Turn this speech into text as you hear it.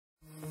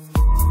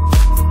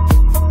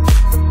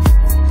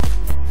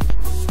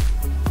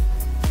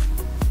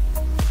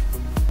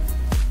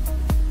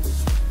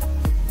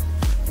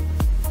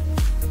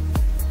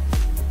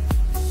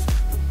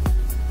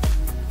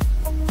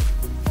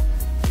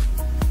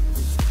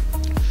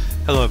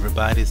Hello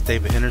everybody, it's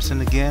David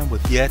Henderson again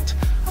with yet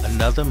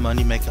another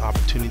money-making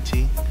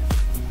opportunity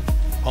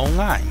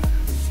online.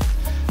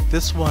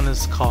 This one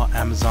is called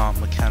Amazon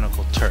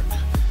Mechanical Turk,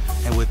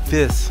 and with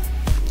this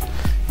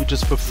you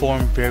just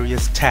perform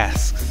various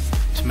tasks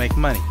to make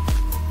money.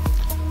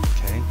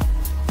 Okay,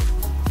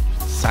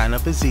 sign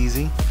up is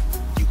easy.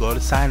 You go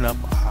to sign up.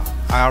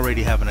 I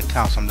already have an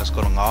account, so I'm just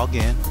going to log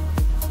in.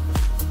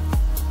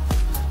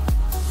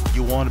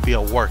 You want to be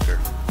a worker.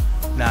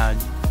 Now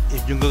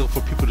if you're looking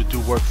for people to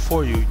do work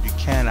for you, you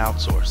can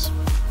outsource.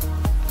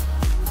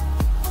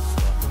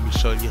 Let me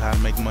show you how to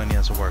make money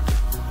as a worker.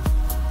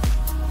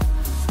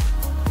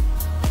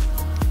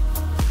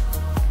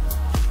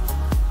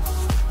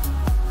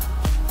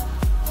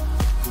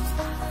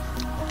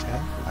 Okay,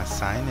 I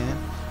sign in.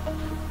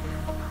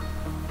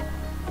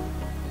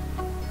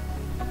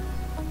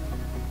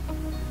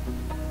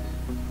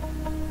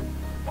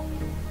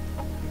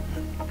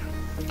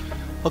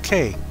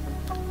 Okay,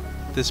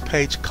 this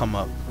page come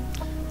up.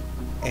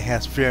 It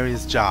has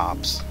various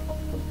jobs.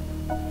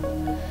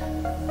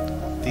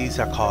 These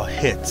are called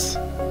hits,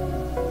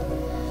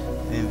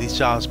 and these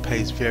jobs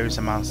pays various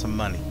amounts of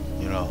money.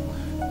 You know,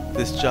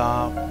 this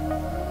job,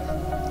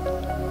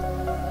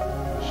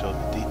 show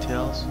the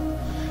details,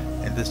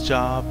 and this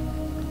job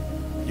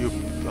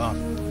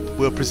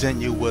will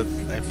present you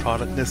with a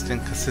product listing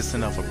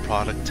consisting of a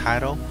product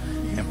title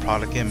and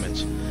product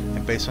image,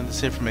 and based on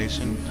this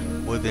information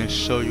we'll then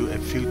show you a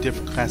few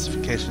different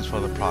classifications for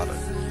the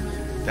product.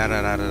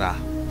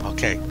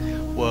 Okay,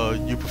 well,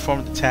 you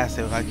perform the task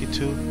they would like you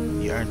to,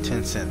 you earn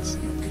 10 cents.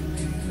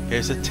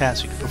 Here's a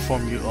task you can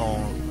perform, you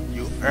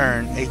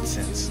earn 8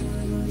 cents,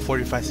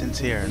 45 cents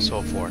here, and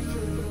so forth.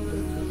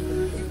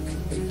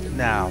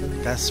 Now,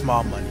 that's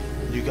small money.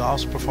 You can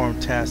also perform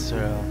tasks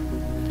to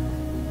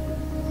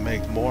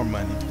make more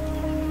money.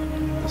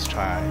 Let's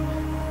try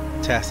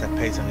a task that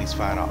pays at least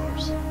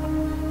 $5.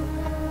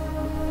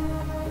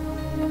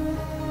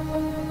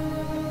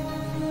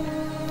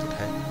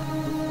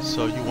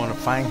 So you want to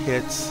find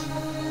hits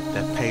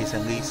that pays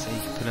at least, and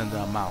you can put in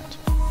the amount,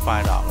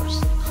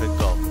 $5. Click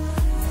go.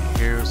 And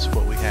here's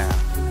what we have.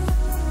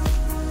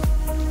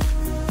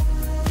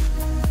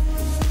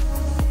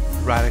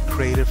 Write a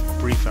creative,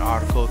 brief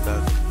article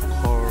that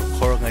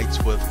correlates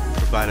with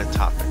provided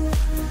topic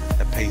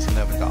that pays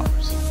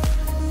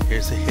 $11.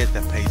 Here's a hit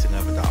that pays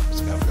 $11.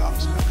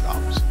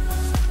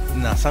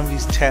 Now some of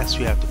these tasks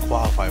you have to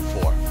qualify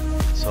for.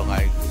 So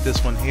like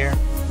this one here,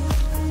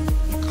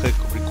 click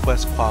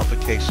request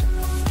qualification.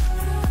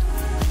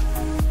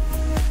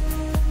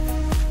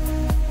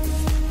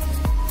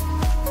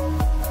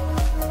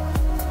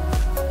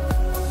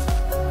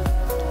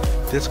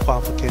 This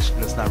qualification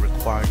does not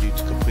require you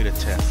to complete a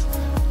test.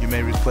 You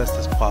may request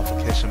this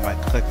qualification by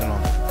clicking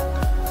on the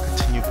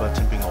continue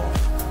button below.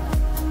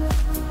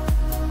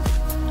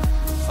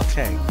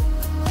 Okay,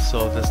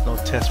 so there's no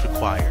test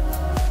required.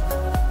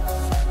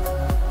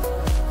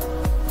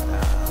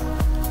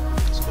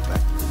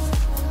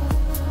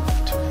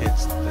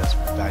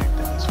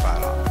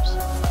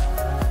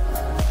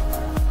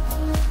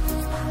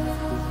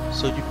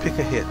 So you pick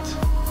a hit.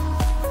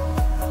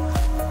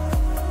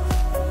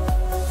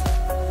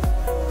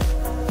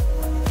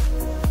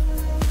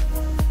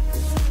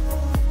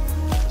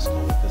 Let's go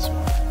with this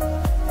one.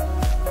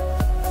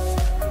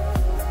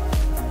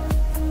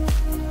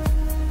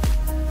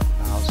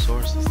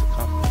 Outsource is the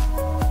company.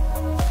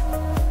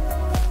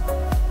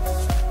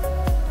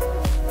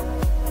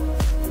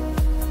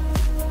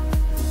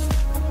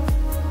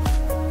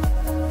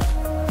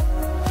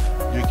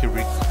 You can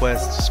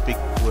request to speak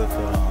with a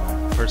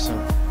person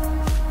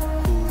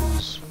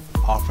who's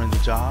offering the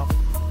job.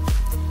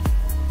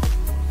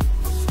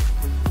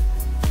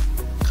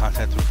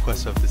 Contact the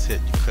requester of this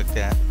hit. You click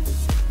that.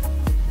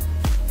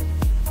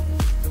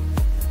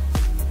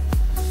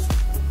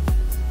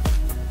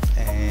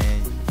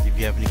 And if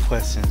you have any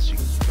questions, you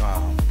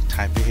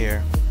type it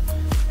here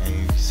and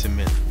you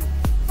submit.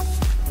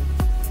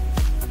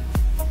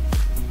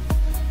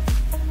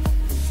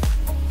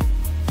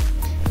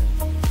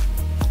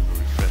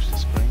 Refresh the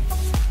screen.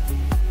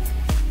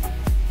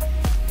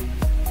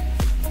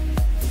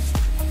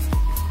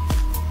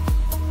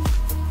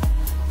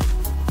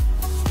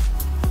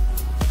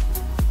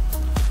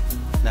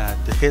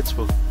 The hits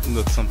will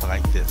look something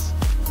like this.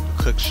 You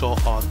click show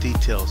all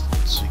details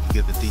so you can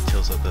get the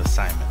details of the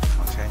assignment.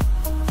 Okay.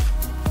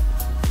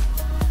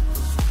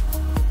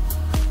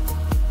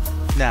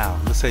 Now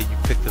let's say you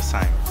picked the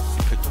assignment.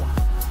 You picked one.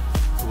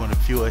 You want to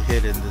view a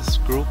hit in this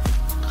group.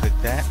 Click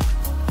that.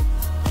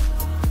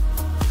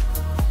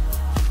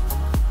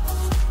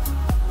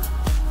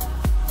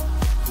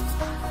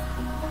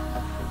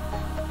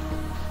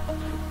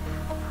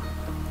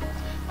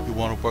 You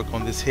want to work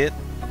on this hit.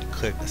 You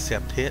click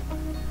accept hit.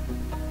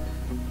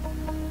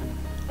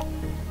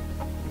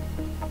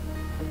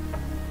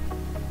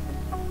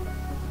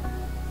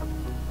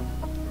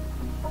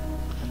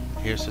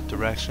 Here's the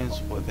directions,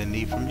 what they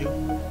need from you.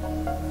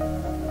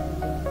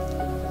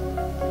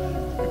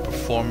 You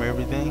perform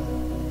everything,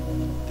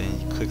 then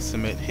you click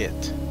submit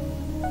hit.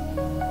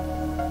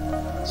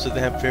 So they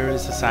have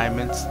various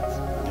assignments,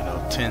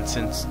 10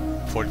 cents,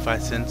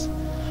 45 cents,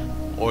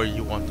 or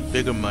you want the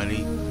bigger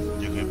money,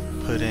 you can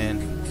put in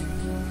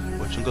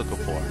what you're looking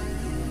for.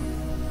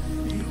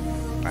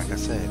 Like I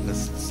said,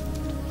 this is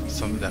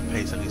something that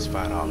pays at least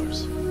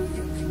 $5.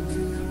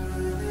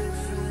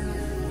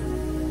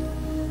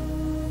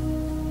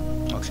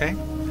 Okay,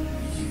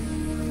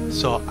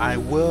 so I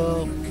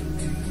will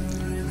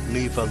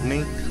leave a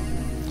link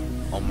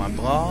on my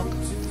blog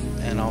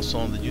and also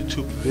on the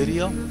YouTube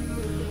video,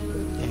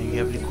 and if you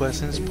have any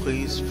questions,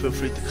 please feel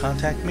free to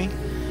contact me,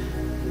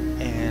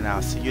 and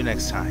I'll see you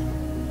next time.